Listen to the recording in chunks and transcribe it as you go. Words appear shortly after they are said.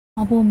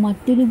അപ്പോൾ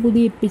മറ്റൊരു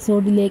പുതിയ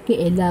എപ്പിസോഡിലേക്ക്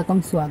എല്ലാവർക്കും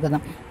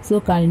സ്വാഗതം. സോ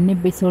കഴിഞ്ഞ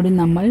എപ്പിസോഡിൽ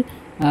നമ്മൾ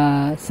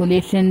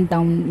സൊല്യൂഷൻ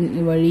ടൗൺ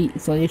വഴി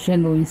സൊല്യൂഷൻ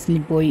റൂയിൻസിൽ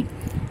പോയി,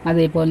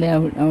 അതേപോലെ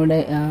അവിടെ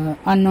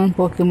അൺനോൺ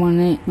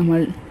പോക്കമോനെ നമ്മൾ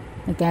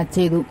ക്യാച്ച്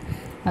ചെയ്തു.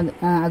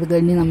 അത്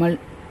കഴിഞ്ഞ് നമ്മൾ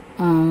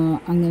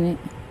അങ്ങനെ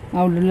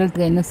അവിടെയുള്ള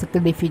ട്രെയിനേഴ്സൊക്കെ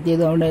ഡിഫീറ്റ്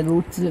ചെയ്തു. അവിടെ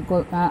റൂട്ട്സിൽ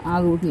ആ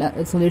റൂട്ടിൽ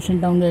സൊല്യൂഷൻ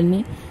ടൗൺ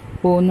കഴിഞ്ഞ്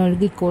പോകുന്ന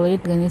വഴിക്ക് കുറേ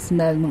ട്രെയിനേഴ്സ്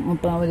ഉണ്ടായിരുന്നു.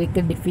 അപ്പോൾ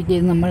അവരെയൊക്കെ ഡിഫീറ്റ്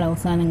ചെയ്ത് നമ്മൾ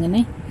അവസാനം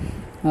അങ്ങനെ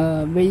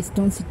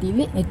വെയിൽസ്റ്റോൺ സിറ്റിയിൽ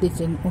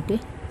എത്തിച്ചേർന്നു. ഓക്കെ,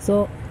 സോ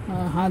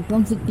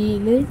ഹാർട്ട്റോം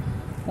സിറ്റിയിൽ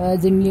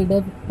ജിം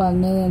ലീഡർ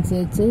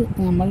പറഞ്ഞതനുസരിച്ച്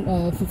നമ്മൾ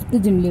 5th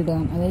ജിം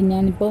ലീഡറാണ്. അതായത്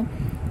ഞാനിപ്പോൾ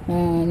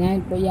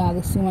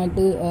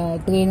യാദൃശ്യമായിട്ട്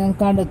ട്രെയിനർ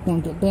കാർഡ് എത്തി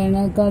നോക്കി.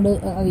 ട്രെയിനർ കാർഡ്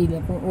അറിയില്ല,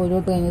 അപ്പോൾ ഓരോ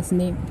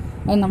ട്രെയിനേഴ്സിൻ്റെയും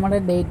അത് നമ്മുടെ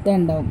ഡേറ്റ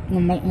ഉണ്ടാവും,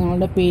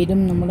 നമ്മളുടെ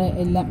പേരും നമ്മുടെ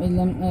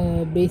എല്ലാം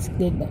ബേസിക്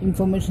ഡേറ്റ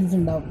ഇൻഫർമേഷൻസ്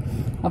ഉണ്ടാവും.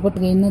 അപ്പോൾ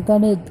ട്രെയിനർ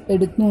കാർഡ്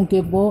എടുത്ത്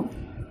നോക്കിയപ്പോൾ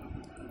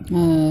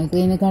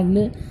ട്രെയിനർ കാർഡിൽ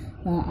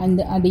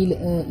അതിൻ്റെ അടിയിൽ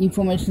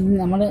ഇൻഫർമേഷൻസ്,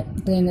 നമ്മുടെ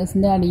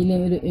ട്രെയിനേഴ്സിൻ്റെ അടിയിൽ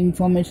ഒരു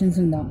ഇൻഫർമേഷൻസ്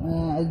ഉണ്ടാവും.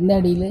 അതിൻ്റെ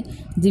അടിയിൽ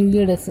ജിം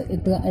ലീഡേഴ്സ്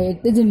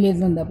 8 ജിം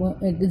ലീഡർ ഉണ്ട്. അപ്പോൾ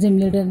 8 ജിം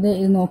ലീഡറിൻ്റെ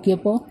ഇത്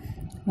നോക്കിയപ്പോൾ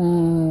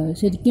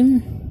ശരിക്കും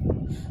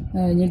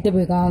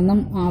ഞെട്ടിപ്പോയി. കാരണം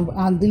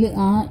അതിൽ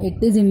ആ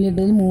 8 ജിം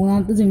ലീഡറിൽ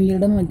 3ാമത്തെ ജിം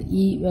ലീഡർ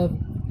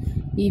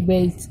ഈ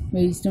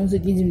വെയിൽസ്റ്റോൺ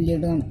സിറ്റി ജിം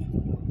ലീഡറാണ്.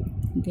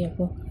 ഓക്കെ,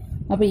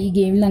 അപ്പോൾ ഈ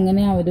ഗെയിമിൽ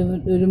അങ്ങനെ അവർ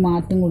ഒരു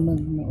മാറ്റം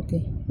കൊണ്ടുവന്നിട്ടുണ്ട്. ഓക്കെ,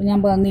 അപ്പോൾ ഞാൻ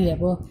പറഞ്ഞില്ലേ,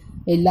 അപ്പോൾ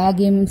എല്ലാ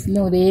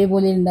ഗെയിംസിലും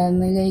ഒരേപോലെ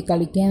ഉണ്ടായിരുന്നെങ്കിൽ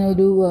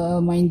കളിക്കാനൊരു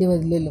മൈൻഡ്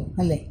വരില്ലല്ലോ,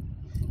 അല്ലേ?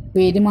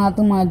 പേര്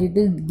മാത്രം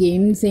മാറ്റിയിട്ട്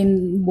ഗെയിം സെയിം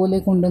പോലെ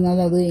കൊണ്ടുവന്നാൽ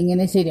അത്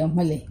എങ്ങനെ ശരിയാവും,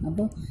 അല്ലേ?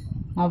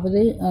 അപ്പോൾ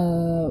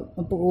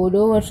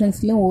ഓരോ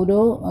വെർഷൻസിലും ഓരോ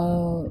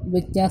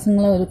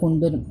വ്യത്യാസങ്ങൾ അവർ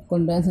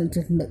കൊണ്ടുവരാൻ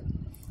ശ്രമിച്ചിട്ടുണ്ട്.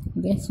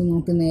 ഓക്കെ, സോ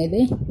നമുക്ക്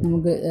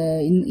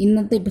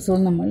ഇന്നത്തെ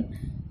എപ്പിസോഡിൽ നമ്മൾ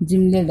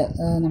ജിം ലീഡർ,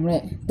 നമ്മുടെ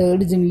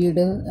 3rd gym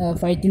leader,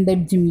 fighting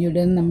type gym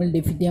ലീഡറിനെ നമ്മൾ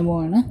ഡിഫീറ്റ് ചെയ്യാൻ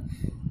പോവാണ്.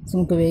 സോ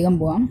നമുക്ക് വേഗം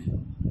പോവാം.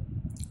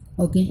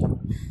 ഓക്കെ,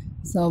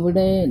 സോ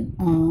അവിടെ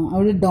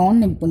ഡോൺ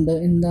നിൽപ്പുണ്ട്.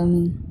 എന്താണ്?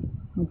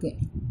 Okay,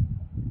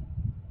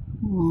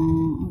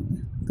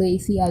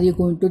 crazy, are you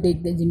going to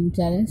take the gym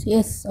challenge?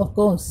 Yes, of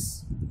course.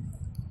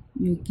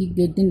 You keep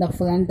getting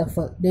tougher and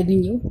tougher,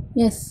 didn't U?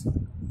 Yes.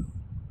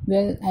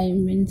 Well, I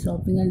mean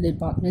shopping at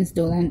department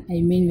store, and I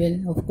mean, well,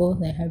 of course,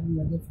 I have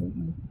wonderful.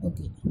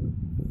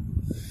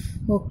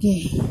 Okay.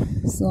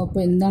 So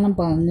അപ്പോൾ എന്താണ്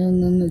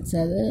പറഞ്ഞതെന്ന്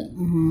വെച്ചാൽ,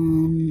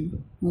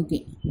 okay,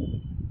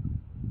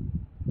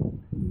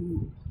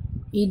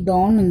 ഈ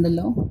Don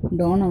ഉണ്ടല്ലോ,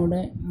 Don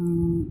അവിടെ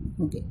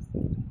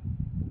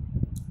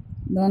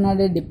Don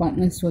അവിടെ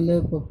department സ്റ്റോറിൽ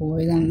ഇപ്പോൾ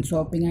പോയതാണ്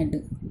ഷോപ്പിംഗ്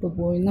ആയിട്ട്. ഇപ്പോൾ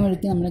പോയിരുന്ന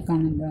വഴിക്ക് നമ്മളെ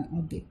കാണേണ്ടതാണ്.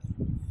 ഓക്കെ,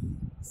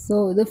 സോ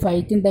ഇത്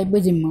ഫൈറ്റിംഗ് ടൈപ്പ്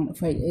ജിമ്മാണ്.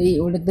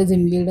 ഇവിടുത്തെ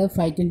gym leader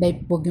fighting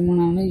type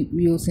പോക്കമോണാണ്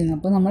use ചെയ്യുന്നത്.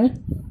 അപ്പോൾ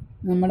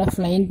നമ്മുടെ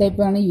ഫ്ലൈയിങ്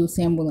ടൈപ്പാണ് യൂസ്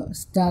ചെയ്യാൻ പോകുന്നത്,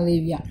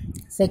 സ്റ്റാറേവിയ.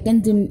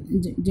 സെക്കൻഡ്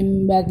ജിം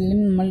ബാറ്റിലും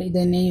നമ്മൾ ഇത്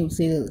തന്നെയാണ് യൂസ്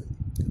ചെയ്തത്.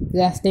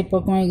 ഗ്രാസ് ടൈപ്പ്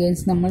പോക്കമോൺ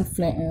അഗേൻസ്റ്റ് നമ്മൾ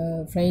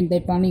ഫ്ലൈയിങ്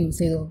ടൈപ്പാണ് യൂസ്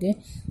ചെയ്തത്. ഓക്കെ,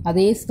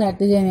 അതേ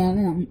സ്ട്രാറ്റജി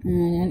തന്നെയാണ്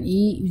ഞാൻ ഈ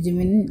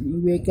ജിമ്മിന്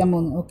ഉപയോഗിക്കാൻ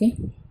പോകുന്നത്.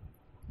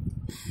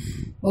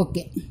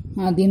 ഓക്കെ,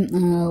 ആദ്യം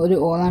ഒരു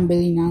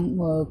ഓറാമ്പെറി ഞാൻ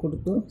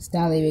കൊടുത്തു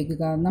സ്റ്റാറേവിയയ്ക്ക്.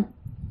 കാരണം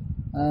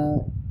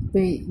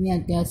ഇപ്പോൾ ഇനി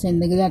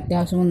എന്തെങ്കിലും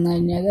അത്യാവശ്യം വന്നു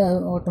കഴിഞ്ഞാൽ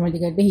അത്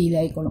ഓട്ടോമാറ്റിക്കായിട്ട്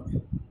ഹീലായിക്കോളും.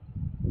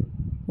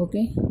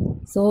 ഓക്കെ,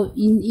 സോ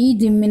ഈ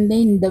ജിമ്മിൻ്റെ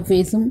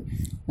ഇൻ്റർഫേസും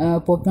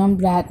പോക്കമോൺ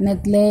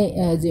പ്ലാറ്റിനത്തിലെ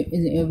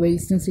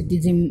വെയിൽസ്റ്റോൺ സിറ്റി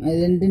ജിം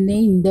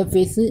രണ്ടിൻ്റെയും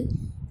ഇൻ്റർഫേസ്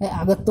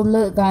അകത്തുള്ള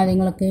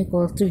കാര്യങ്ങളൊക്കെ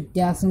കുറച്ച്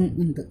വ്യത്യാസം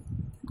ഉണ്ട്.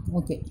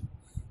 ഓക്കെ,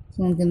 സോ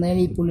നമുക്ക്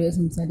എന്തായാലും ഈ പുള്ളിയെ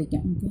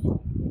സംസാരിക്കാം.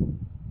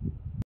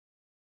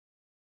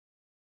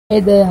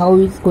 Okay, how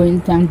is going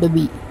time to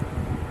be?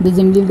 The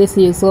gym leader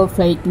says of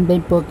fighting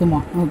type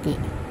Pokemon. Okay,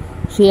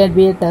 she had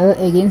be a terror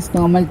against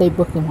normal type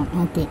Pokemon.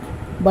 Okay,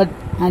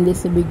 and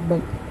it's a big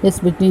but just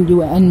between you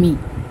and me.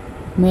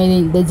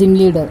 Maylene, the gym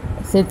leader,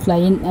 said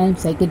flying and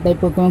psychic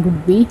type Pokemon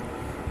could be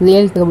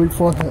real trouble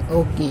for her.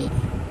 Okay,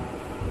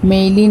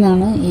 Maylene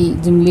ആണ് ഈ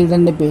gym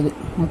ലീഡറിൻ്റെ പേര്.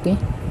 Okay,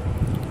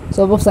 so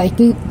അപ്പോൾ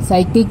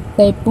psychic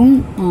ടൈപ്പും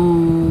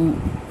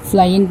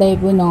flying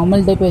type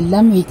normal type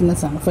എല്ലാം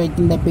weakness ആണ്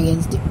fighting type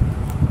against.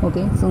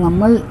 Okay, so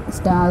നമ്മൾ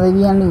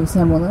സ്റ്റാറേവിയാണ് use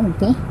ചെയ്യാൻ പോകുന്നത്.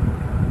 ഓക്കെ,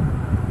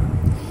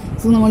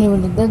 സോ നമ്മൾ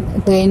ഇവിടുത്തെ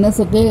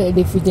ട്രെയിനേഴ്സൊക്കെ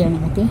ഡിഫീറ്റ്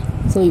ചെയ്യണം. ഓക്കെ,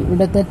 സോ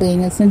ഇവിടുത്തെ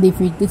ട്രെയിനേഴ്സിനെ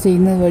ഡിഫീറ്റ്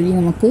ചെയ്യുന്നത് വഴി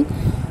നമുക്ക്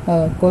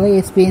കുറേ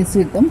എക്സ്പീരിയൻസ്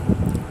കിട്ടും.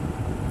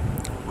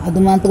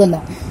 അതുമാത്രമല്ല,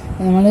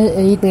 നമ്മൾ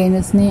ഈ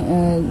ട്രെയിനേഴ്സിനെ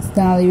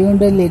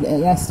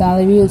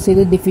സ്റ്റാറേവിയ യൂസ്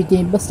ചെയ്ത് ഡിഫീറ്റ്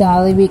ചെയ്യുമ്പോൾ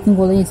സ്റ്റാറേവിയക്കും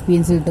കുറേ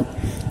എക്സ്പീരിയൻസ് കിട്ടും.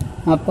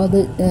 അപ്പോൾ അത്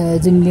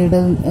ജിം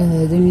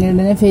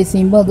ലീഡറിനെ ഫേസ്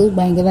ചെയ്യുമ്പോൾ അത്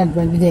ഭയങ്കര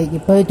അഡ്വാൻറ്റേജ്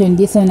ആയിരിക്കും. ഇപ്പോൾ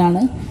 27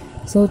 ആണ്.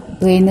 സോ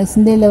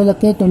ട്രെയിനേഴ്സിൻ്റെ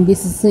ലെവലൊക്കെ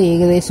 26,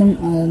 ഏകദേശം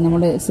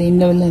നമ്മുടെ സെയിം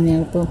ലെവലിൽ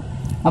തന്നെയാണ്.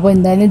 അപ്പോൾ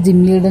എന്തായാലും ജിം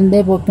ലീഡറിൻ്റെ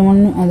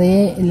പോക്കമോണും അതേ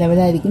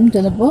ലെവലായിരിക്കും.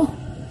 ചിലപ്പോൾ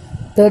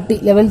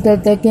ലെവൽ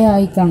 30 ഒക്കെ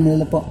ആയി കാണുന്നത്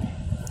ചിലപ്പോൾ,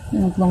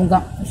 നമുക്ക്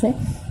നോക്കാം. പക്ഷേ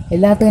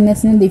എല്ലാ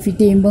ട്രെയിനേഴ്സിനെയും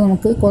ഡിഫീറ്റ് ചെയ്യുമ്പോൾ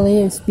നമുക്ക് കുറേ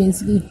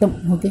എക്സ്പീരിയൻസ് കിട്ടും.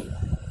 Okay,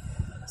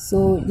 so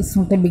it's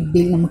not A big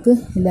deal, നമുക്ക്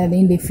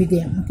എല്ലാവരെയും ഡിഫീറ്റ്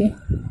ചെയ്യാം. ഓക്കെ,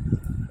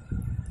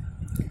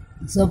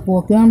 സോ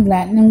പോക്കമോൺ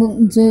പ്ലാറ്റിനം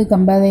കുറിച്ച്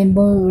കമ്പയർ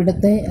ചെയ്യുമ്പോൾ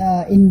ഇവിടുത്തെ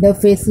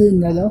ഇൻ്റർഫേസ്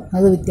ഉണ്ടല്ലോ,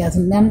 അത്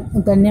വ്യത്യാസം. ഞാൻ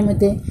തന്നെ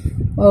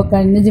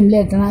കഴിഞ്ഞ ജിമ്മിൽ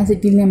എട്ടണ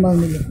സിറ്റിയിൽ ഞാൻ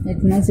പറഞ്ഞില്ലേ,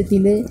 എട്ടണ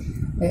സിറ്റിയിൽ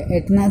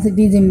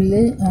എട്ടനാസിറ്റി ജിമ്മിൽ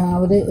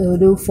അവർ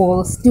ഒരു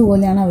ഫോറസ്റ്റ്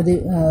പോലെയാണ് അവർ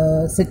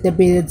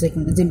സെറ്റപ്പ് ചെയ്ത്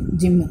വെച്ചേക്കുന്നത്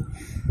ജിമ്മ്.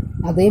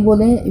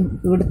 അതേപോലെ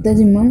ഇവിടുത്തെ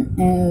ജിമ്മും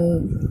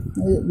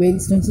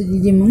വെയിൽസ്റ്റോൺ സിറ്റി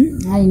ജിമ്മും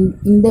ആ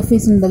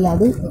ഇൻ്റർഫേസ് ഉണ്ടല്ലോ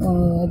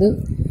അത്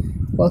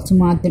കുറച്ച്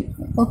മാറ്റം,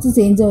 കുറച്ച്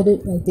ചേഞ്ച് അവർ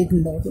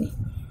വരുത്തിയിട്ടുണ്ട്.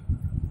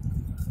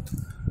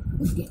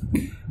 Okay.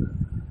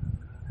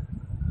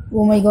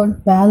 Oh my God,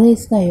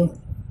 paralysed ആയോ?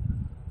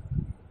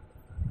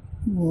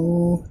 ഓ,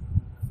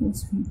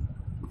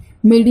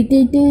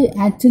 മെഡിറ്റേറ്റ്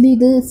ആക്ച്വലി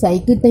ഇത്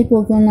സൈക്കിൾ ടൈപ്പ്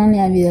നോക്കുമെന്നാണ്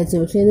ഞാൻ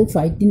വിചാരിച്ചത്. പക്ഷേ ഇത്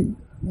ഫൈറ്റിംഗ്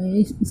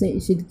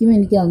ശരിക്കും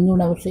എനിക്ക്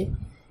അറിഞ്ഞുകൂടാ. പക്ഷേ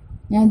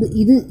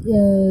ഇത്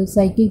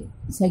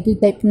സൈക്കിൾ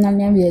ടൈപ്പ് എന്നാണ്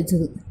ഞാൻ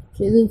വിചാരിച്ചത്.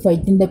 പക്ഷേ ഇത്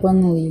ഫൈറ്റിംഗ്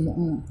ടൈപ്പാണെന്ന് അറിയില്ല.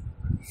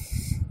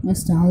 ഞാൻ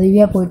സ്റ്റാർ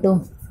റിവ്യൂ പോയിട്ടോ.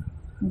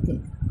 ഓക്കെ,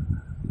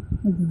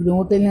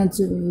 ഗ്രോത്തിൽ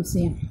വെച്ച് യൂസ്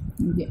ചെയ്യാം.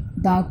 ഓക്കെ,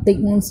 ഡാർക്ക്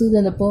ടെക്നോൺസ്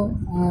ചിലപ്പോൾ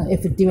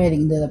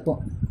എഫക്റ്റീവായിരിക്കും. ചിലപ്പോൾ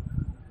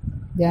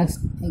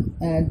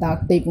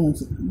ഡാർക്ക് ടൈപ്പ്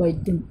മൂവ്സ്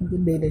ബൈറ്റ്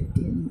ഡിലറ്റ്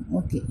ചെയ്യുന്നു.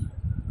 ഓക്കെ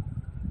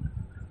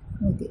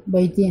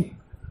ബൈറ്റ് ചെയ്യാം.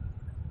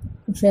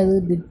 പക്ഷെ അത്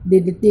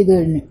ഡിലറ്റ് ചെയ്ത്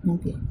കഴിഞ്ഞു.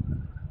 ഓക്കെ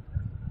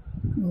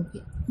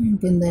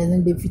നമുക്ക് എന്തായാലും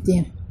ഡിഫീറ്റ്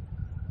ചെയ്യാം.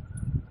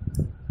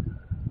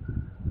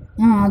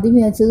 ആദ്യം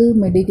വിചാരിച്ചത്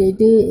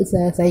മെഡിറ്റേറ്റ്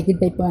സൈക്കിൾ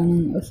ടൈപ്പാണ്,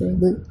 പക്ഷേ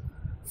ഇത്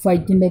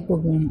ഫൈറ്റിംഗ് ടൈപ്പ്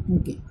ഒക്കെയാണ്.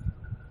 ഓക്കെ,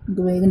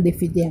 നമുക്ക് വേഗം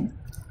ഡിഫീറ്റ് ചെയ്യാം.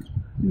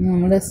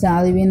 നമ്മുടെ സ്റ്റാർ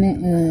റിവ്യൂവിന്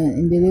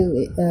എൻ്റെ ഒരു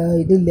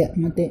ഇതില്ല,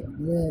 മറ്റേ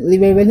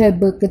റിവൈവൽ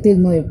ഹെൽപ്പൊക്കെ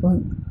തീർന്നു പോയി.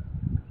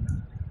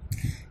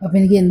 അപ്പോൾ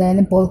എനിക്ക്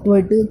എന്തായാലും പുറത്ത്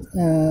പോയിട്ട്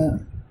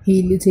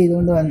ഹീൽ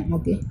ചെയ്തുകൊണ്ട് വരണം.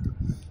 ഓക്കെ,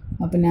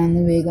 അപ്പോൾ ഞാൻ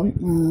വേഗം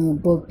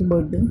പുറത്ത്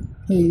പോയിട്ട്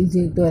ഹീൽ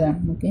ചെയ്തിട്ട് വരാം.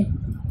 ഓക്കെ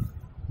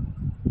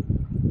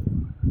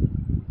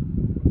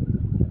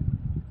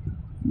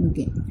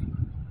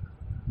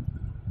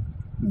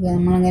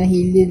നമ്മളങ്ങനെ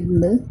ഹീൽ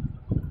ചെയ്തിട്ടുണ്ട്.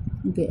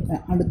 ഓക്കെ,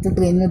 അടുത്ത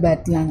ട്രെയിനിൽ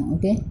ബാറ്റിലാണ്.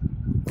 ഓക്കെ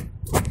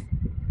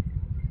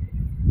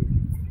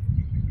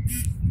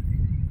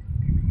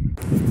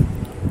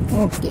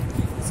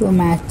സോ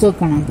മാച്ച്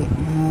നോക്കണം.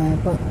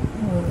 ഇപ്പോൾ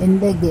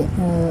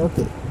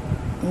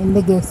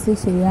എൻ്റെ ഗസ്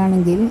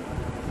ശരിയാണെങ്കിൽ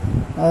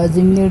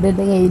ജിം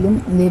ലീഡറുടെ കയ്യിലും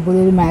ഇതേപോലെ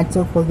ഒരു മാച്ച്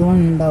ഓഫ് പോക്കീമോൺ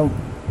ഉണ്ടാവും.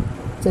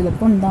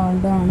 ചിലപ്പോൾ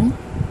ഉണ്ടാവേണ്ടതാണ്.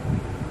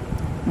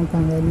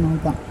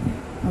 നോക്കാം.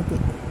 ഓക്കെ,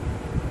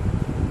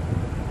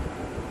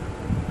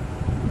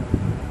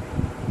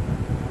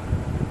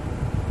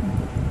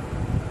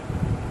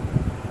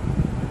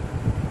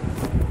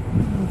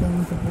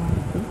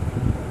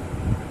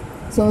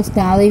 സോ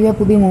സ്റ്റാർ റിവ്യൂ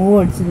പുതിയ മൂവ്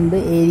അടിച്ചിട്ടുണ്ട്,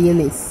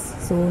 ഏരിയലൈസ്.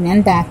 സോ ഞാൻ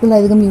ടാക്കിൾ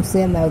അധികം യൂസ്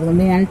ചെയ്യാറില്ല,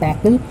 അതുകൊണ്ട് ഞാൻ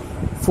ടാക്കിൾ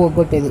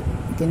ഫോർഗോട്ട് ചെയ്തു.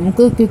 ഓക്കെ,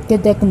 നമുക്ക് ക്വിക്ക്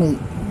അറ്റാക്ക് മതി.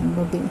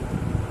 ഓക്കെ,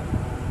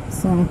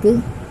 സോ നമുക്ക്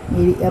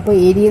അപ്പോൾ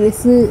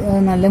ഏരിയലൈസ്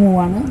നല്ല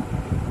മൂവാണ്.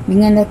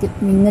 വിങ്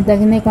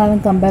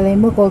അറ്റാക്കിനേക്കാളും കമ്പയർ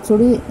ചെയ്യുമ്പോൾ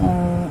കുറച്ചുകൂടി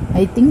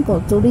ഐ തിങ്ക്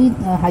കുറച്ചുകൂടി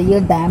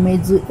ഹയർ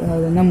ഡാമേജ്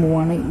തന്നെ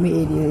മൂവാണ്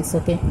ഏരിയലൈസ്.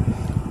 ഓക്കെ,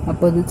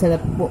 അപ്പോൾ ഇത്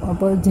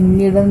ചിലപ്പോൾ ജിം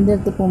ലീഡറിൻ്റെ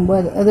അടുത്ത് പോകുമ്പോൾ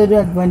അതൊരു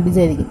അഡ്വാൻറ്റേജ്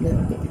ആയിരിക്കും.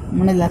 ഓക്കെ,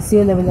 നമ്മുടെ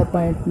ലസ്സിയോ ലെവലപ്പ്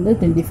ആയിട്ടുണ്ട്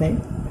 25.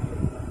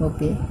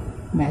 ഓക്കെ,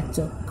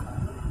 മാച്ച്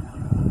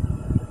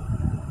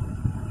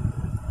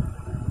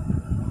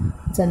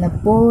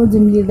ചിലപ്പോൾ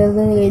ജിം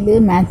ലീഡറുടെ കയ്യിൽ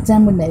മാച്ച്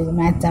ചാമ്പ് ഉണ്ടായിരിക്കും.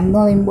 മാച്ച് ചാമ്പ് എന്ന്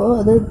പറയുമ്പോൾ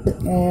അത്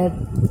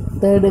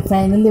third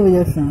final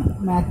എവല്യൂഷനാണ്.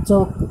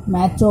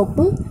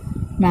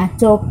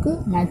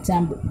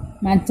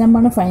 Match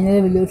ചാമ്പാണ് final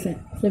evolution.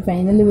 പക്ഷേ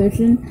ഫൈനൽ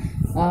എവല്യൂഷൻ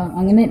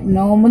അങ്ങനെ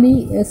നോർമലി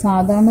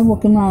സാധാരണ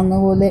പോക്കീമോൺ ആവുന്ന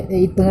പോലെ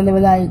ഇത്ര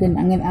ലെവലായിട്ട്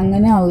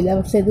അങ്ങനെ ആവില്ല.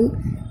 പക്ഷെ ഇത്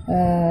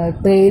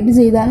ട്രേഡ്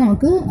ചെയ്താൽ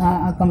നമുക്ക്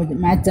ആക്കാൻ പറ്റും.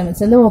 മാച്ച് ചാമ്പ്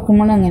ചില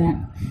പോക്കീമോൺ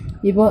അങ്ങനെയാണ്.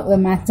 ഇപ്പോൾ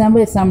മാച്ച് ചാമ്പ്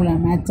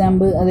എക്സാമ്പിളാണ്. മാച്ച്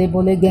ചാമ്പ്,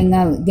 അതേപോലെ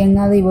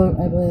ഗംഗാറ്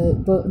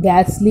ഇപ്പോൾ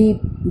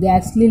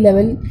ഗ്യാസ്ലി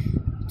ലെവൽ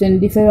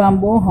 25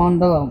 ആകുമ്പോൾ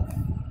ഹോണ്ടർ ആവും.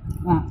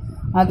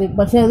 അത്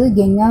പക്ഷേ അത്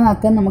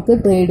ഗംഗാറാക്കാൻ നമുക്ക്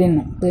ട്രേഡ്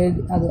ചെയ്യണം.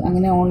 അത്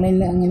അങ്ങനെ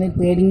ഓൺലൈനിൽ അങ്ങനെ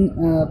ട്രേഡിങ്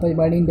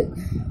പരിപാടിയുണ്ട്.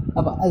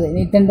 അപ്പോൾ അത്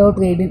നെറ്റൻഡോ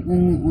ട്രേഡിങ്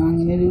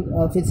അങ്ങനെ ഒരു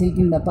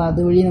ഫെസിലിറ്റി ഉണ്ട്. അപ്പോൾ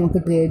അതുവഴി നമുക്ക്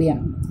ട്രേഡ്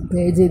ചെയ്യാം.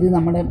 ട്രേഡ് ചെയ്ത്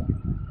നമ്മുടെ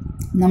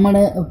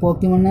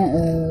പോക്കീമോണ്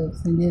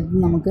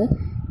നമുക്ക്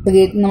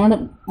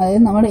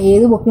നമ്മുടെ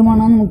ഏത്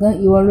പോക്കീമോണാണ് നമുക്ക്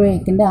ഇവോൾവ്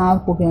ചെയ്യിക്കേണ്ട ആ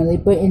പോക്കീമോൺ.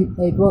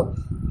 ഇപ്പോൾ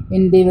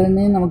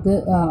എൻഡേവറിനെ നമുക്ക്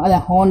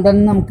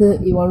ഹോണ്ടറിനെ നമുക്ക്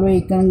ഇവോൾവ്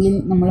ചെയ്യിക്കണമെങ്കിൽ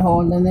നമ്മൾ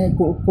ഹോണ്ടറിനെ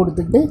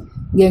കൊടുത്തിട്ട്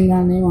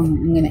ഗംഗാറിനെ വാങ്ങും.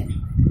 അങ്ങനെ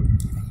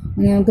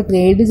നമുക്ക്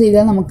ട്രേഡ്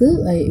ചെയ്താൽ നമുക്ക്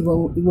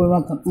ഇവോൾവ്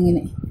ആക്കാം.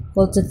 അങ്ങനെ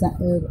കുറച്ച്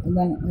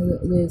ഇതാണ്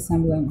ഒരു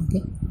എക്സാമ്പിളാണ്. ഓക്കെ,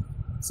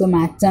 സോ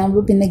മാച്ച് ചാമ്പ്,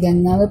 പിന്നെ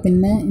ഗംഗാറ്,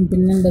 പിന്നെ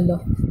ഉണ്ടല്ലോ,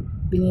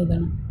 പിന്നെ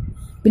ഇതാണ്,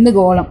 പിന്നെ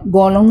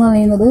ഗോളം എന്ന്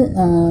പറയുന്നത്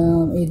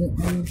ഇത്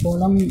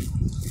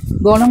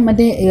ഗോളം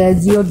മറ്റേ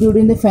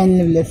ജിയോഡ്യൂഡിൻ്റെ ഫൈനൽ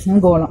എവല്യൂഷൻ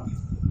ഗോളം.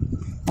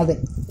 അതെ,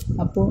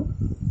 അപ്പോൾ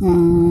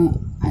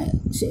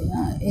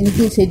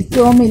എനിക്ക്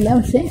ശരിക്കും ഓർമ്മയില്ല,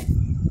 പക്ഷേ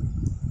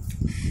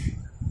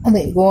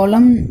അതെ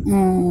ഗോളം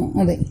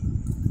അതെ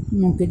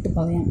നോക്കിയിട്ട്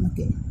പറയാം.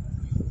 ഓക്കെ,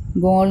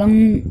 ഗോളം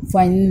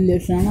ഫൈനൽ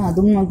എവല്യൂഷനാണ്.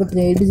 അതും നമുക്ക്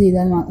ട്രേഡ്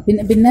ചെയ്താൽ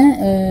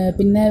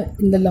പിന്നെ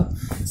ഉണ്ടല്ലോ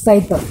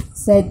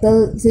സൈത്തർ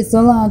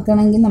സിസോൾ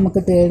ആക്കണമെങ്കിൽ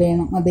നമുക്ക് ട്രേഡ്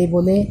ചെയ്യണം.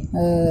 അതേപോലെ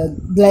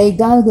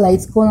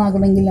ഗ്ലൈസ്കോൺ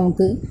ആക്കണമെങ്കിൽ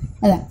നമുക്ക്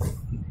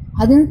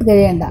അതിന്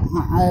ട്രേഡ് ചെയ്യണ്ട.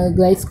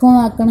 ഗ്ലൈസ്കോൺ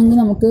ആക്കണമെങ്കിൽ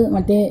നമുക്ക്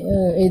മറ്റേ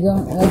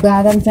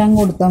ഡ്രാഗൺ ഫാങ്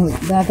കൊടുത്താൽ മതി.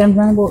 ഡ്രാഗൺ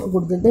ഫാങ്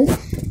കൊടുത്തിട്ട്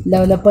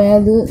ഡെവലപ്പ്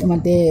ആയാൽ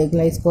മറ്റേ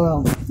ഗ്ലൈസ്കോൺ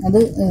ആവും.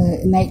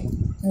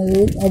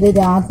 അത്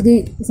രാത്രി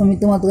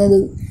സമയത്ത് മാത്രമേ അത്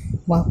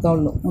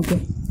വർക്കാവുള്ളൂ. ഓക്കെ,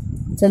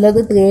 ചിലത്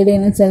ട്രേഡ്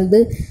ചെയ്യണം, ചിലത്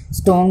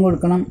സ്റ്റോൺ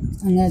കൊടുക്കണം,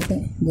 അങ്ങനത്തെ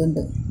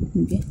ഇതുണ്ട്.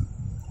 ഓക്കെ,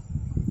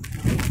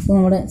 അപ്പോൾ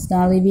നമ്മുടെ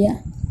സ്റ്റാർ ഏരിയ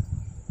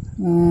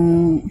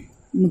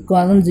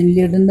മിക്കവാറും ജിം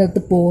ലീഡറിൻ്റെ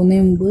അടുത്ത്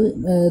പോകുന്നതിന് മുമ്പ്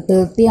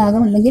 30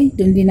 ആകും, അല്ലെങ്കിൽ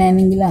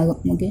 29 ആകും.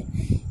 ഓക്കെ,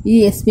 ഈ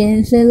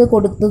എക്സ്പീരിയൻസ് ചെയ്ത്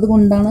കൊടുത്തത്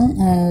കൊണ്ടാണ്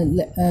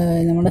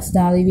നമ്മുടെ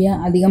സ്റ്റാർ ഏരിയ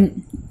അധികം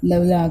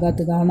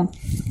ലെവലാകാത്തത്. കാരണം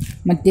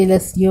മറ്റേ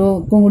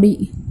ലെസ്യോക്കും കൂടി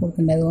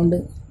കൊടുക്കണ്ടേ, അതുകൊണ്ട്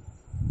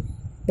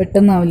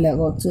പെട്ടെന്നാവില്ല,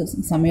 കുറച്ച്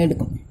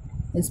സമയമെടുക്കും.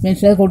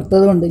 എക്സ്പീരിയൻസ് ചെയ്ത്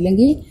കൊടുത്തത് കൊണ്ട്,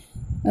 ഇല്ലെങ്കിൽ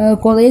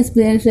കുറേ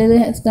എക്സ്പീരിയൻസ് ചെയ്ത്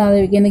സ്റ്റാർ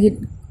ഏരിയക്ക്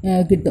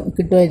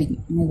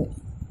കിട്ടുമായിരിക്കും. അതെ,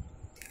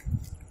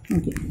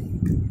 ഓക്കെ.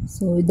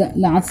 സോ ഇത്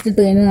ലാസ്റ്റ്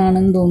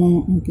ട്രെയിനാണെന്ന്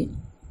തോന്നുന്നു. ഓക്കെ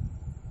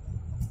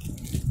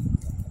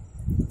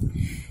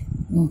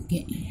ഓക്കെ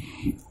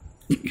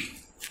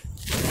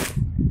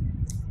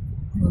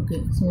ഓക്കെ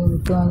സോ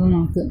മിക്കവാറും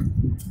നമുക്ക്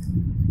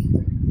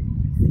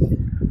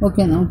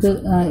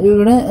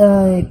ഇവിടെ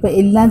ഇപ്പോൾ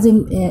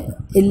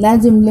എല്ലാ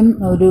ജിമ്മിലും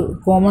ഒരു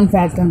കോമൺ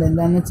ഫാക്ടർ ഉണ്ട്.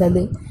 എന്താണെന്ന് വെച്ചാൽ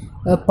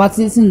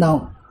പസിൽസ്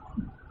ഉണ്ടാവും.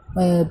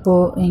 ഇപ്പോൾ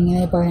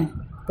എങ്ങനെ പറയാം,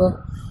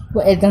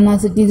 ഇപ്പോൾ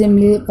എറ്റർനാസിറ്റി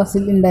ജിമ്മിൽ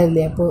പസിൽ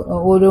ഉണ്ടാവില്ലേ, അപ്പോൾ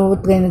ഓരോ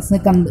ട്രെയിനേഴ്സിനെ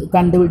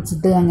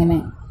കണ്ടുപിടിച്ചിട്ട് അങ്ങനെ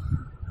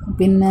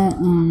പിന്നെ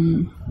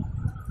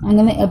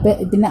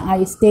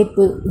ഐസ്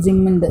ടൈപ്പ്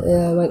ജിമ്മുണ്ട്,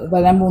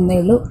 വരാൻ പോകുന്നേ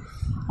ഉള്ളൂ.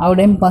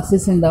 അവിടെയും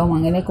പസിൽസ് ഉണ്ടാവും.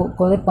 അങ്ങനെ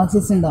കുറേ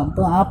പസിൽസ് ഉണ്ടാവും.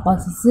 അപ്പോൾ ആ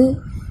പസിൽസ്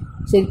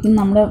ശരിക്കും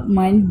നമ്മുടെ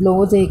മൈൻഡ് ബ്ലോ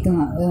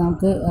ചെയ്യിക്കുന്ന,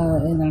 നമുക്ക്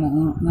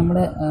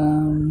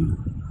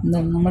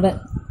നമ്മുടെ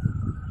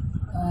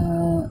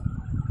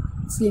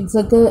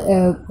സ്കിൽസൊക്കെ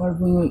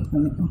കുഴപ്പമില്ല.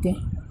 ഓക്കെ,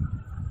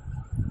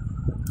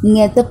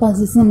 ഇങ്ങനത്തെ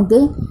പസിൽസ് നമുക്ക്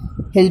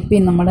ഹെൽപ്പ്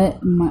ചെയ്യും, നമ്മുടെ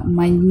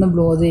മൈൻഡിൽ നിന്ന്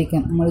ബ്ലോ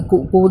ചെയ്യിക്കാൻ, നമ്മൾ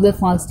കൂടുതൽ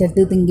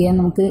ഫാസ്റ്റായിട്ട് തിങ്ക് ചെയ്യാൻ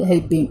നമുക്ക്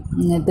ഹെൽപ്പ് ചെയ്യും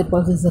ഇങ്ങനത്തെ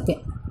പസിൽസൊക്കെ.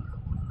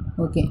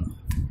 ഓക്കെ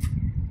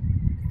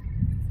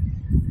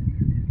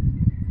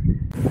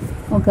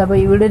അപ്പോൾ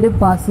ഇവിടെ ഒരു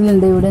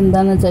പസിലുണ്ട്. ഇവിടെ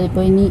എന്താണെന്ന് വെച്ചാൽ,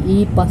 ഇപ്പോൾ ഇനി ഈ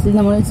പസിൽ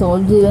നമ്മൾ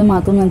സോൾവ് ചെയ്താൽ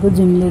മാത്രമേ നമുക്ക്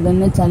ജിമ്മിൽ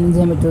തന്നെ ചലഞ്ച്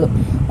ചെയ്യാൻ പറ്റുള്ളൂ.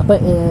 അപ്പോൾ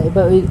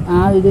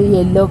ആ ഒരു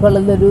യെല്ലോ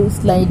കളറിലൊരു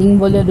സ്ലൈഡിങ്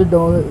പോലെ ഒരു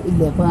ഡോർ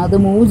ഇല്ലേ, അപ്പോൾ അത്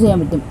മൂവ് ചെയ്യാൻ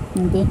പറ്റും.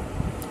 ഓക്കെ,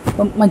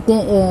 അപ്പം മറ്റേ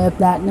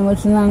പ്ലാറ്റിനം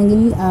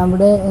വെർഷനാണെങ്കിൽ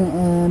അവിടെ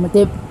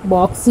മറ്റേ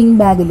ബോക്സിങ്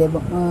ബാഗില്ലേ,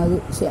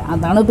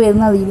 അതാണ്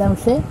പേരെന്ന് അറിയില്ല,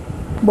 പക്ഷേ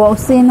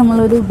ബോക്സ് ചെയ്യാൻ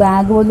നമ്മളൊരു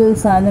ബാഗ് പോലെ ഒരു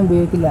സാധനം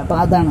ഉപയോഗിക്കില്ല. അപ്പോൾ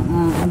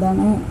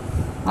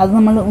അത്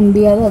നമ്മൾ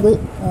ഉന്തിയാൽ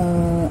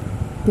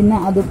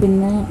അത്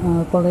പിന്നെ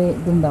കുറേ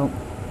ഇതുണ്ടാവും.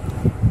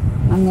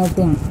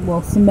 അങ്ങനത്തെയാണ്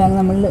ബോക്സിങ് ബാഗ്.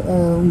 നമ്മൾ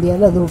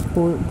ഉന്തിയാൽ അത്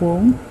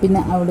പോവും.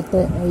 പിന്നെ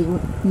അവിടുത്തെ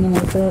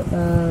ഇങ്ങനത്തെ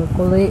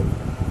കുറേ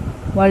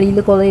വഴിയിൽ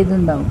കുറേ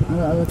ഇതുണ്ടാവും,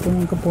 അതൊക്കെ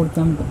നമുക്ക്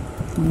പൊളിക്കാൻ പറ്റും.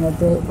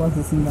 അങ്ങനത്തെ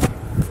പ്രോസസ്സ് ഉണ്ടാവും.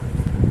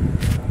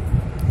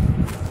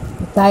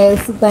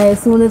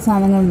 ടയർസ് പോലെ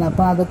സാധനങ്ങളുണ്ട്.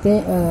 അപ്പോൾ അതൊക്കെ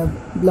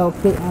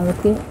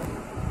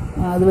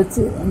അത്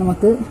വെച്ച്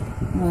നമുക്ക്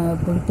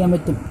പൊളിക്കാൻ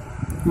പറ്റും,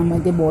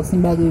 മറ്റേ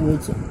ബോക്സിങ് ബാഗ്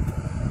ഉപയോഗിച്ച്.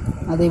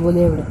 അതേപോലെ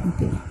ഇവിടെ.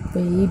 ഓക്കെ,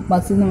 അപ്പോൾ ഈ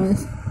പസിൽ നമ്മൾ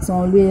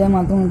സോൾവ് ചെയ്താൽ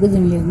മാത്രം നമുക്ക്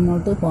ജിം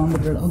ലീഡറിനോട്ട് പോകാൻ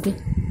പറ്റുള്ളൂ. ഓക്കെ,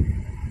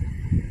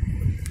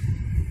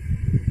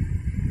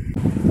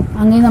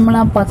 അങ്ങനെ നമ്മൾ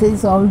ആ പസിൽ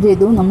സോൾവ്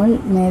ചെയ്തു. നമ്മൾ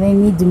നേരെ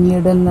ഇനി ജിം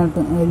ലീഡറിനോട്ട്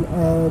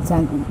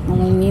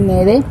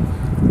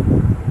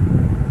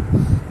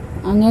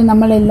അങ്ങനെ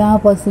നമ്മൾ എല്ലാ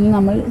പസിലും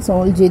നമ്മൾ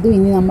സോൾവ് ചെയ്തു.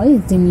 ഇനി നമ്മൾ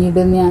ജിം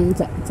ലീഡറിനെയാണ്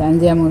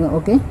ചാലഞ്ച് ചെയ്യാൻ പോകുന്നത്.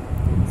 Okay,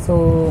 so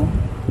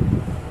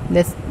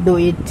let's do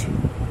it.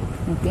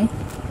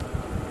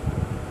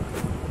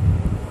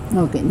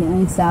 Okay ഞാൻ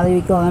സ്റ്റാർ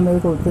ഏരിയക്ക് പോകാൻ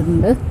വേണ്ടി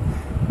കൊടുത്തിട്ടുണ്ട്.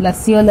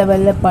 ലസിയോ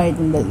ലെവലപ്പ്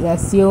ആയിട്ടുണ്ട്.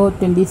 ലസിയോ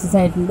 26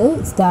 ആയിട്ടുണ്ട്.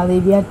 സ്റ്റാർ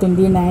ഏരിയ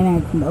 29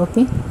 ആയിട്ടുണ്ട്.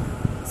 ഓക്കെ,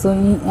 സോ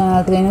ഈ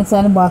ട്രെയിനേഴ്സ്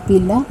ആരും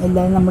ബാക്കിയില്ല,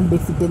 എല്ലാവരും നമ്മൾ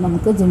ഡിഫീറ്റ് ചെയ്ത്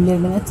നമുക്ക് ജിം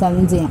ലീഡറിനെ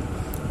ചാലഞ്ച് ചെയ്യാം.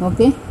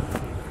 Okay,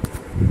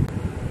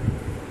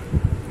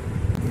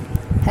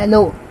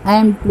 hello, I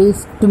am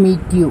pleased to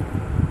meet you.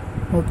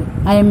 Okay,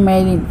 I am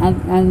Maylene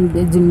and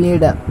the gym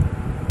leader.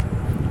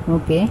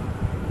 Okay,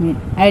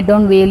 I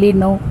don't really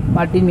know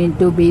what it means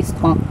to be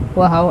strong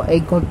or how I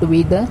got to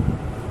be the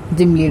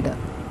gym leader.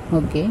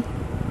 Okay,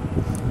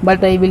 but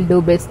I will do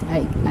best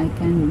I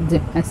can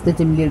as the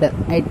gym leader.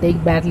 I take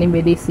battling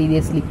very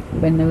seriously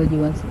whenever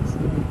you are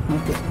sleeping.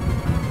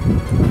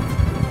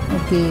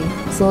 Okay,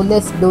 so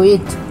let's do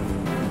it.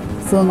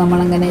 So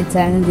നമ്മളങ്ങനെ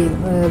challenge ചെയ്തു.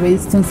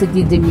 വെയിൽസ്റ്റോൺ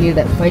city gym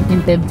leader,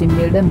 fighting type gym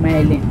leader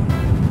മേലിൻ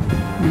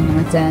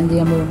നമ്മൾ challenge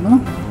ചെയ്യാൻ പോകുന്നു.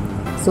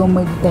 So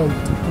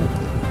meditate.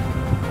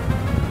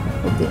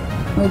 Okay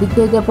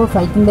meditate. അപ്പോൾ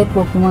fighting type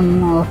പോക്കിമോൺ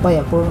ഉറപ്പായി.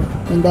 അപ്പോൾ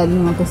എന്തായാലും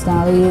നമുക്ക്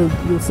സ്റ്റാർ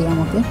യൂസ് ചെയ്യാം.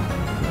 Okay,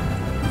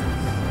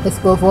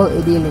 let's go for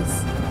എരിയലൈസ്.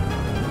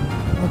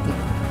 Okay,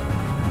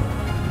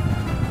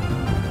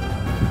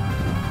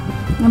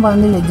 ഞാൻ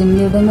പറഞ്ഞില്ലേ ജിം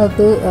ലീഡറിൻ്റെ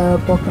അകത്ത്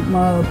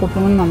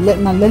പോക്കിമോൺ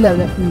നല്ല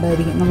ലെവൽ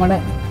ഉണ്ടായിരിക്കും. നമ്മുടെ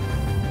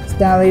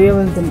സ്റ്റാർ ഏരിയ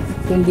പോലെ തന്നെ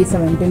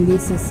 27,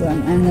 26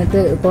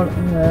 അങ്ങനത്തെ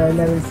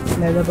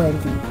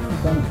ലെവലപ്പായിരിക്കും.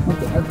 അപ്പം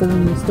ഓക്കെ, അടുത്തത്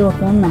next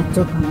പോക്കിമോൺ match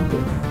ഔട്ടാണ്. Okay,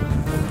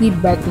 keep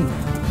batting.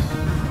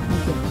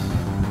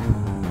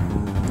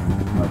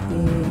 Okay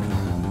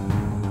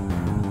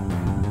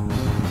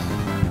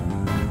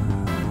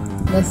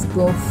let's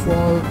go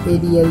for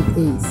aerial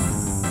ace.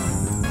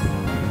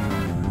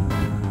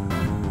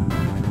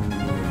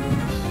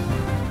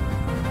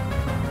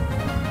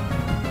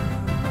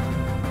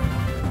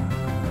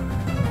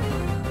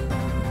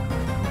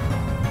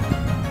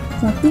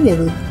 സത്യല്ലേ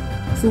ഇത്?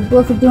 സൂപ്പർ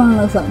എഫക്റ്റീവ്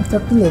ആണ്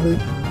സത്യല്ലേ ഇത്.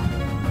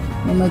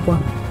 Oh my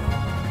god.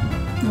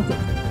 Okay.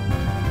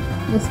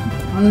 Just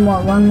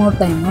one more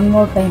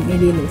time,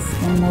 Aerialis.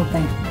 One more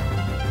time.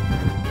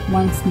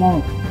 Once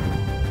more.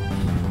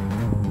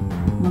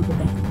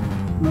 Okay.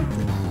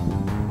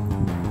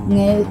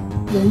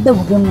 രണ്ട്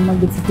Pokemon നമ്മൾ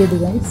ഡിഫീറ്റ് ചെയ്തു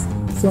guys.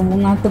 So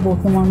മൂന്നാമത്തെ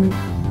Pokemon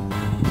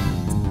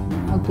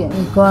okay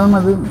മിക്കവാറും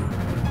അത്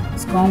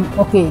strong.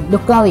 Okay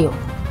ലുക്കാറിയോ.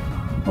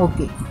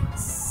 Okay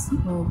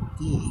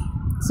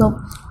so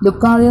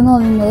ലുക്കാറിയോ എന്ന്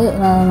പറയുന്നത്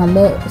നല്ല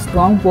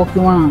സ്ട്രോങ്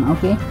Pokemon ആണ്.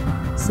 ഓക്കെ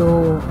സോ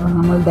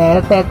നമ്മൾ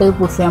ഡയറക്റ്റായിട്ട്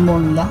പുഷ് ചെയ്യാൻ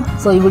പോകുന്നില്ല.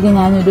 സോ ഇവിടെ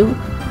ഞാനൊരു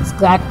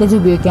സ്ട്രാറ്റജി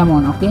ഉപയോഗിക്കാൻ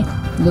പോകണം. ഓക്കെ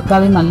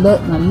ലുക്കാറിയോ നല്ല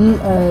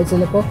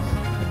ചിലപ്പോൾ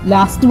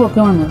ലാസ്റ്റ്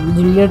Pokemon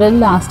ജില്ലയുടെ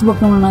ലാസ്റ്റ്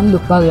Pokemon ആണ്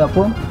ലുക്കാറിയോ.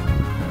 അപ്പോൾ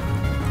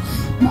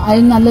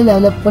അതിന് നല്ല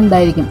ഡെവലപ്പ്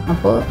ഉണ്ടായിരിക്കും.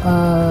 അപ്പോൾ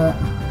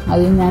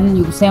അതിന് ഞാൻ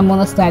യൂസ് ചെയ്യാൻ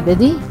പോകുന്ന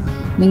സ്ട്രാറ്റജി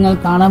നിങ്ങൾ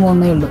കാണാൻ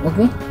പോകുന്നേ ഉള്ളൂ.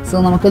 ഓക്കെ സോ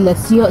നമുക്ക്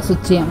ലസ്സിയോ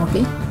സ്വിച്ച് ചെയ്യാം.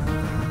 ഓക്കെ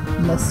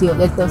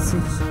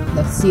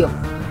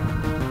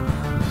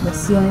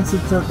ലസ്സിയോനെ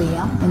സ്വിച്ച് ഔട്ട്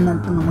ചെയ്യാം.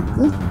 എന്നിട്ട്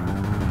നമുക്ക്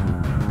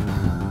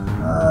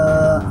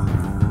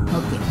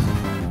ഓക്കെ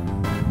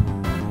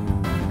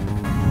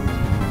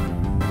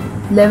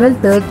ലെവൽ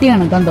 30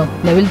 ആണ് കണ്ടോ,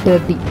 ലെവൽ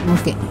 30.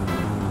 ഓക്കെ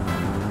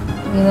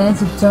ഇതിനെ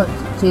സ്വിച്ച്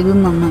ചെയ്ത്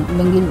നന്നായി,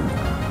 ഇല്ലെങ്കിൽ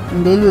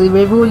എൻ്റെ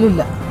റിവൈവ് പോലും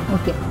ഇല്ല.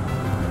 ഓക്കെ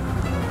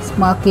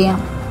സ്മാർക്ക് ചെയ്യാം.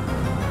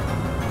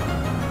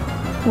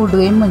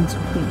 Drain punch.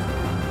 ഓക്കെ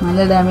നല്ല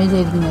ഡാമേജ്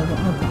ആയിരിക്കും അത്.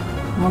 ഓക്കെ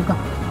നോക്കാം.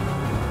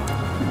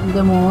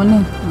 എൻ്റെ മോന്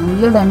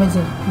നല്ല ഡാമേജ്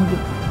ആയിരിക്കും. ഓക്കെ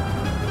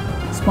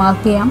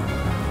സ്മാർക്ക് ചെയ്യാം.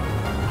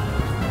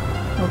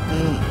 ഓക്കെ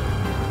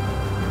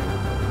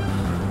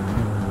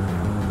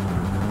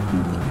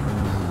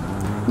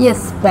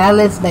യെസ്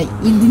പാരലൈസ്ഡ് ആയി.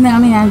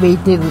 ഇതിനാണ് ഞാൻ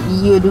വെയിറ്റ് ചെയ്തത്. ഈ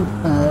ഒരു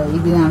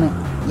ഇതിനാണ്.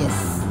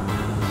 യെസ്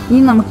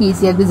ഇനി നമുക്ക്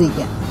ഈസി ആയിട്ട്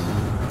ജയിക്കാം.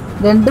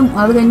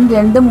 അത് കഴിഞ്ഞ്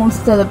 2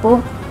 മോൺസ് ചിലപ്പോൾ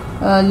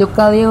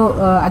ലുക്കാറിയോ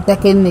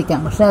അറ്റാക്ക് ചെയ്ത് നിൽക്കാം.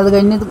 പക്ഷെ അത്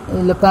കഴിഞ്ഞ്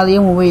ലുക്കാറിയോ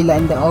മൂവ് ചെയ്യില്ല.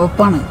 എൻ്റെ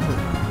ഉറപ്പാണ് ഇത്.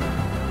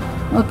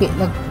 ഓക്കെ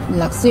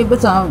ലക്സ് ഇപ്പോൾ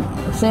ചാവും,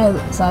 പക്ഷേ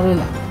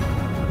സാരമില്ല.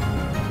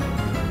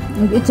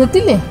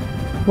 ചെത്തില്ലേ?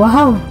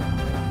 വാവ്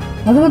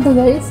അത് പറ്റും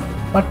guys.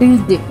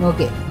 പട്ടിലിറ്റി.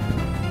 Okay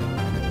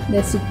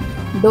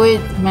do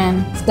it man.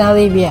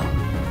 സ്റ്റാറേവിയ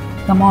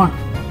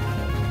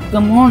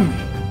come on.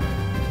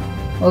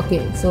 Okay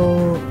so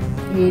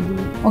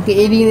okay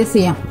ഏരിയലൈസ്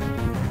ചെയ്യാം.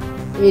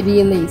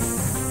 ഏരിയലൈസ്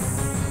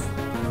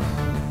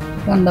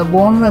കണ്ട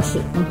bone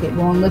rush. Okay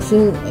bone rush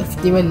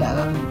effective അല്ല,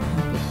 അതാണ്.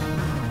 ഓക്കെ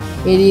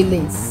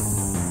ഏരിയലൈസ്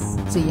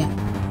ചെയ്യാം.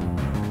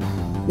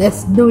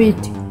 Let's do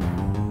it.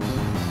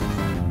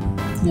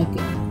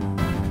 ഓക്കെ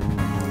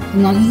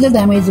നല്ല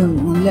ഡാമേജ് ഉണ്ട്,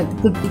 നല്ല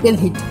ക്രിട്ടിക്കൽ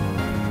ഹിറ്റ്.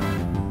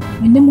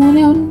 എൻ്റെ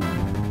മോനെ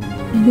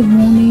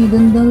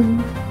ഇതെന്താ?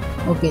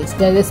 Okay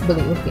stylus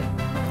bury. ഓക്കെ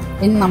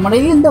നമ്മുടെ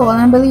കയ്യിൽ ഉണ്ട്,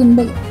 ഓറാൻബറി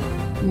ഉണ്ട്.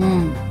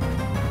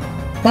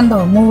 കണ്ടോ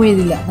മൂവ്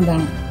ചെയ്തില്ല,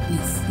 അതാണ്.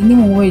 യെസ് ഇനി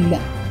മൂവ് ചെയ്യില്ല,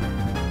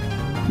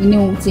 ഇനി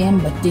മൂവ് ചെയ്യാൻ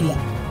പറ്റില്ല.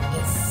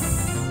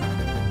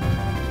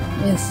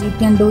 Yes you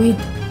can do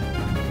it.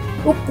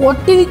 ഓ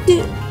പൊട്ടിലിറ്റ്.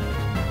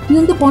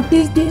 ഇതെന്ത്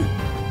പൊട്ടിലിറ്റ്?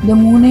 എൻ്റെ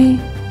മോനെ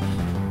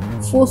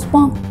ഫോഴ്സ്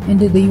പാം.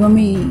 എൻ്റെ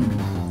ദൈവമേ,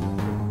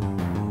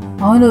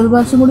 അവൻ ഒരു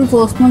പ്രാവശ്യം കൂടി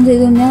ഫോഴ്സ് പാം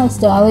ചെയ്ത് കഴിഞ്ഞാൽ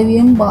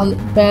സ്റ്റാറേവിയം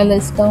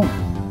പാരലൈസ്ഡ് ആവും.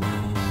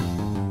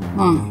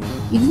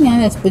 ഇത് ഞാൻ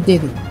എക്സ്പെക്റ്റ്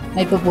ചെയ്തു.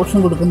 ഹൈപ്പർ പോർഷൻ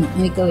കൊടുക്കുന്നു,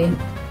 എനിക്കറിയാം.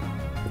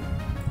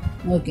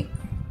 ഓക്കെ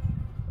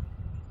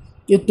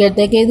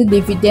ക്വിക്കാറ്റേക്ക് ചെയ്ത്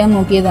ഡിഫീറ്റ് ചെയ്യാൻ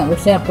നോക്കിയതാണ്,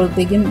 പക്ഷേ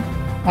അപ്പോഴത്തേക്കും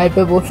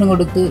ഹൈപ്പർ പോർഷൻ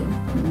കൊടുത്ത്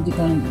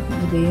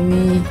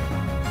ദൈവമേ.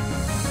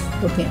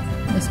 Okay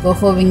let's go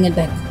for wing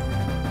attack.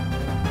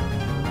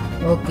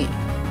 Okay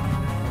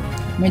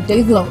metal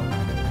glow.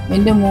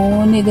 എൻ്റെ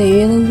മോന് ഇത്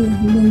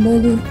ഇതെന്താ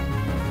ഇത്?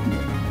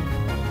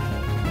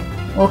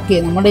 ഓക്കെ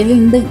നമ്മുടെ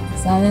കയ്യിലുണ്ട്,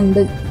 സാധനം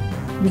ഉണ്ട്.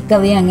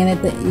 എനിക്കറിയാം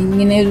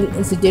ഇങ്ങനെ ഒരു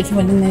സിറ്റുവേഷൻ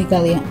പറ്റുമെന്ന്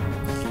എനിക്കറിയാം.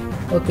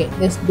 Okay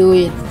let's do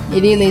it.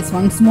 ഏരിയലൈസ്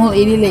once more.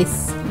 ഏരിയലൈസ്.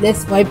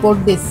 Let's wipe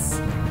out this.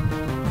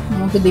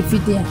 നമുക്ക്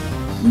ഡിഫീറ്റ് ചെയ്യാം.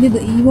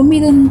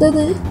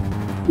 ഇതെന്തത്?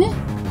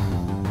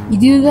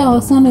 ഇതിലൊരു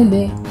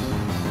അവസാനമല്ലേ?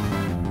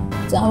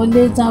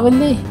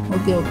 ചാവല്ലേ.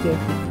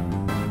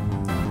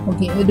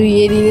 ഓക്കെ ഒരു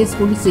ഏരിയലൈസ്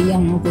കൂടി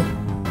ചെയ്യാം നമുക്ക്.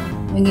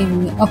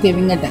 Okay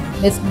wing attack.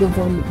 Let's do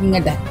for wing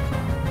attack.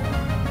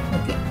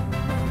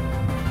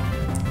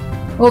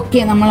 Okay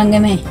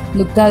നമ്മളങ്ങനെ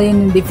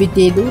ലുക്കാറിയനെ ഡിഫീറ്റ്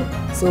ചെയ്തു.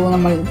 സോ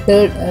നമ്മൾ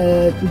 3rd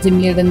ജിം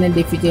ലീഡറിനെ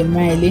ഡിഫീറ്റ് ചെയ്തു.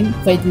 Myelin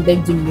fighting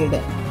type gym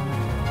leader.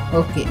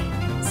 Okay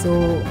so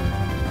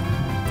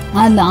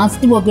ആ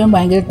ലാസ്റ്റ് പോക്കെയും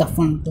ഭയങ്കര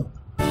ടഫാണ് കേട്ടോ,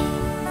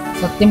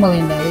 സത്യം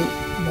പറയണ്ട. അത്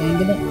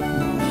ഭയങ്കര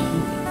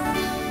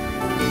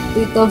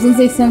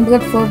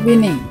 3600 four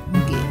winning.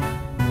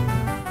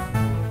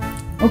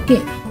 Okay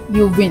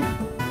you win.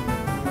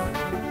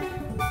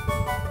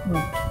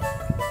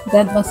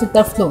 That was a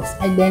tough loss.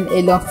 I learned a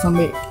lot from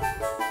it.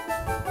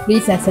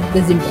 Please accept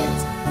the gym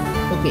badge.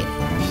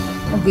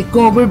 Okay,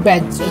 Cobra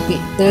badge. Okay,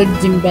 3rd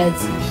gym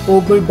badge.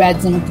 Cobra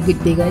badge നമുക്ക്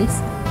കിട്ടി guys.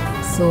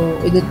 So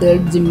ഇത്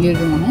 3rd gym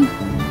leader ആണ്.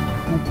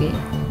 Okay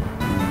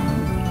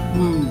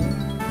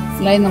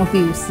fly നമുക്ക്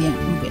use ചെയ്യാം.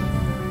 Okay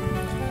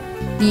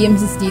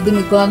TM60. ഇത്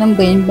മിക്കവാറും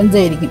brain punch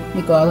ആയിരിക്കും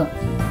മിക്കവാറും.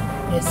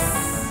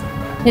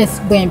 Yes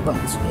brain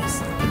punch. യെസ്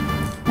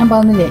ഞാൻ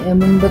പറഞ്ഞില്ലേ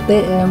മുൻപത്തെ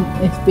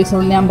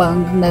എപ്പിസോഡിൽ ഞാൻ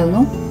പറഞ്ഞിട്ടുണ്ടായിരുന്നു,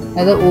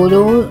 അതായത്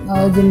ഓരോ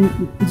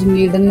ജിം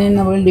ലീഡറിനെ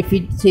നമ്മൾ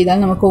ഡിഫീറ്റ് ചെയ്താൽ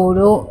നമുക്ക്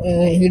ഓരോ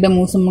ഹിഡൻ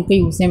മൂവ്സ് നമുക്ക്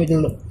യൂസ് ചെയ്യാൻ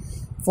പറ്റുള്ളൂ.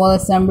 ഫോർ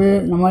എക്സാമ്പിൾ,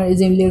 നമ്മൾ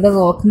ജിം ലീഡർ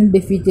റോക്കിനെ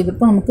ഡിഫീറ്റ്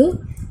ചെയ്തപ്പോൾ നമുക്ക്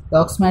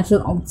റോക്ക് സ്മാഷ്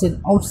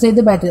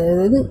ഔട്ട്സൈഡ് ബാറ്റിൽ,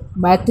 അതായത്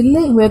ബാറ്റിൽ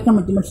ഉപയോഗിക്കാൻ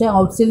പറ്റും, പക്ഷേ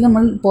ഔട്ട്സൈഡിൽ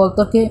നമ്മൾ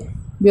പുറത്തൊക്കെ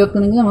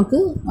ഉപയോഗിക്കണമെങ്കിൽ നമുക്ക്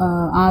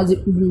ആ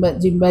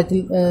ജിം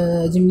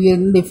ജിം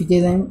ലീഡറിനെ ഡിഫീറ്റ്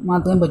ചെയ്താൽ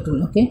മാത്രമേ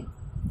പറ്റുള്ളൂ. ഓക്കെ,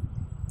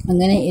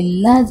 അങ്ങനെ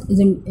എല്ലാ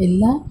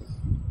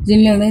ജിം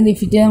ലീഡറിനെയും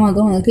ഡിഫീറ്റ് ചെയ്താൽ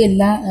മാത്രമേ നമുക്ക്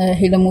എല്ലാ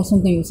ഹിഡൻ മൂവ്സും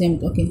നമുക്ക് യൂസ് ചെയ്യാൻ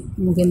പറ്റും. ഓക്കെ,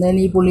 നമുക്ക്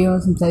എന്തായാലും ഈ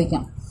പുള്ളിയോട്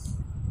സംസാരിക്കാം.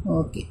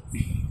 Okay,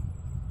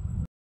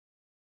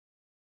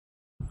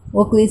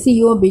 crazy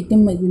you are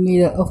beating my gym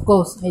leader, of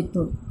course I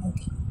told.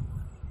 Okay,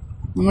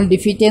 നമ്മൾ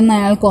ഡിഫീറ്റ് ചെയ്യുന്ന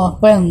അയാൾക്ക്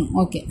ഉറപ്പായിരുന്നു.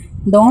 ഓക്കെ,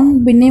 ഡോൺ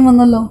പിന്നെയും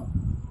വന്നല്ലോ.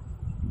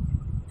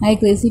 Hi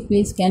crazy,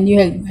 please can you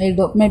help, I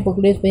drop my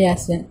pocket by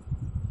accident.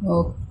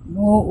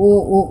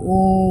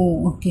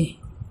 Okay,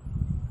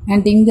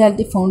 and team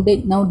ഗാലക്റ്റി found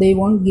it, now they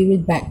won't give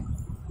it back.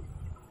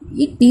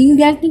 ഈ team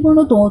ഗാലക്റ്റി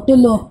കൊണ്ട്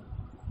തോറ്റല്ലോ.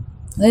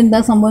 അതെന്താ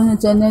സംഭവം എന്ന്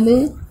വെച്ച് കഴിഞ്ഞാൽ,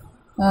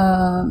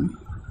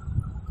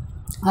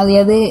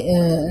 അറിയാതെ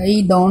ഈ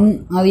ഡോൺ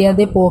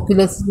അറിയാതെ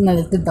പോക്കിലസ്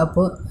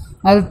നിലത്തിട്ടപ്പോൾ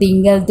അത് ടീം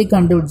ഗാലക്റ്റി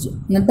കണ്ടുപിടിച്ചു.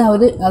 എന്നിട്ട്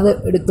അവർ അത്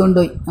എടുത്തുകൊണ്ട്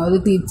പോയി, അവർ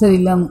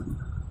തിരിച്ചറിയില്ലെന്ന്.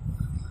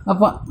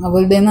 അപ്പോൾ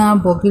അവരുടെ നിന്ന് ആ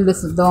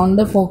പോക്കിലസ്,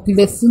 ഡോണിൻ്റെ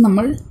പോക്കിലസ്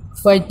നമ്മൾ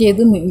ഫൈറ്റ്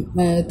ചെയ്ത്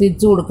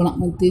തിരിച്ചു കൊടുക്കണം,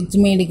 തിരിച്ച്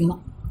മേടിക്കണം.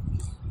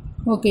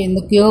 ഓക്കെ,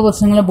 എന്തൊക്കെയോ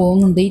പ്രശ്നങ്ങൾ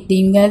പോകുന്നുണ്ട്. ഈ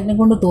ടീം ഗാലക്റ്റിനെ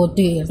കൊണ്ട്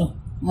തോറ്റ് കേട്ടോ.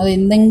 അത്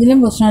എന്തെങ്കിലും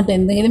പ്രശ്നമായിട്ട്,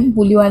 എന്തെങ്കിലും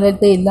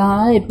പുലിവാലായിട്ട് എല്ലാ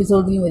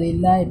എപ്പിസോഡിലും വരും,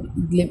 എല്ലാ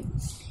ഇതിലും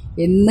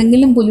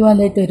എന്തെങ്കിലും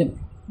പുലിവാലായിട്ട് വരും.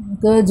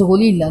 നമുക്ക്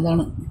ജോലിയില്ല,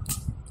 അതാണ്.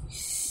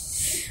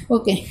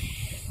 ഓക്കെ,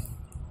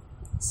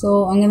 സോ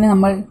അങ്ങനെ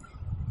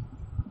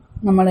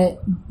നമ്മളെ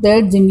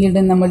തേർഡ് ജിം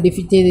ലീഡർ നമ്മൾ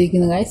ഡിഫീറ്റ്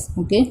ചെയ്തിരിക്കുന്നു ഗൈസ്.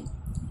 ഓക്കെ,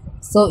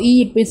 സോ ഈ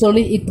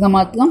എപ്പിസോഡിൽ ഇത്ര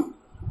മാത്രം.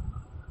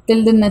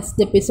 Till the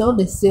next episode,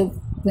 this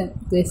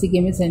crazy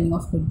gaming signing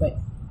off, good bye.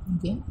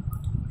 Okay,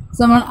 so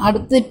നമ്മൾ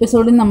അടുത്ത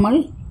എപ്പിസോഡിൽ നമ്മൾ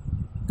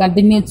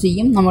കണ്ടിന്യൂ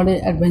ചെയ്യും നമ്മുടെ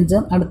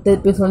അഡ്വഞ്ചർ. അടുത്ത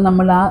എപ്പിസോഡിൽ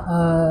നമ്മൾ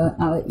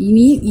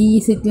ഇനി ഈ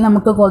സെറ്റിൽ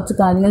നമുക്ക് കുറച്ച്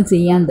കാര്യങ്ങൾ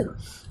ചെയ്യാണ്ട്,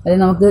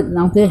 അതായത്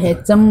നമുക്ക്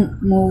HM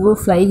മൂവ്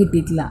ഫ്ലൈ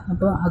കിട്ടിയിട്ടില്ല,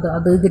 അപ്പോൾ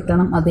അത്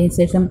കിട്ടണം.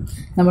 അതിനുശേഷം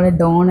നമ്മുടെ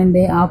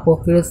ഡോണിൻ്റെ ആ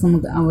പോക്കറ്റേഴ്സ്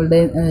നമുക്ക്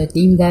അവളുടെ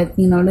ടീം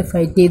ഗാലക്റ്റിനോട്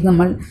ഫൈറ്റ് ചെയ്ത്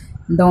നമ്മൾ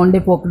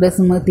ഡോണിൻ്റെ പോക്കറ്റേഴ്സ്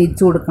നമുക്ക്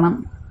തിരിച്ചു കൊടുക്കണം.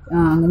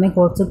 അങ്ങനെ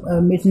കുറച്ച്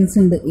മിഷൻസ്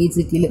ഉണ്ട് ഈ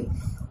സിറ്റിയിൽ.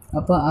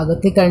 അപ്പോൾ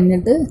അതൊക്കെ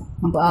കഴിഞ്ഞിട്ട്,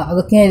 അപ്പോൾ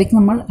അതൊക്കെ ആയിരിക്കും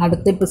നമ്മൾ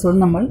അടുത്ത എപ്പിസോഡിൽ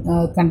നമ്മൾ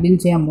കണ്ടിന്യൂ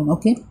ചെയ്യാൻ പോകുന്നത്.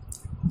 ഓക്കെ,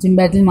 ജിം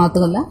ബാറ്റിൽ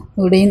മാത്രമല്ല,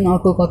 ഇവിടെയും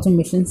നമുക്ക് കുറച്ച്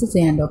മിഷൻസ്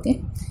ചെയ്യാനുണ്ട്. Okay,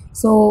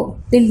 so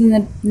till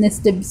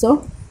next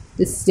episode,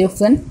 this is your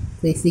friend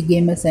crazy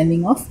gamer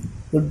signing off.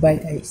 Goodbye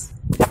guys.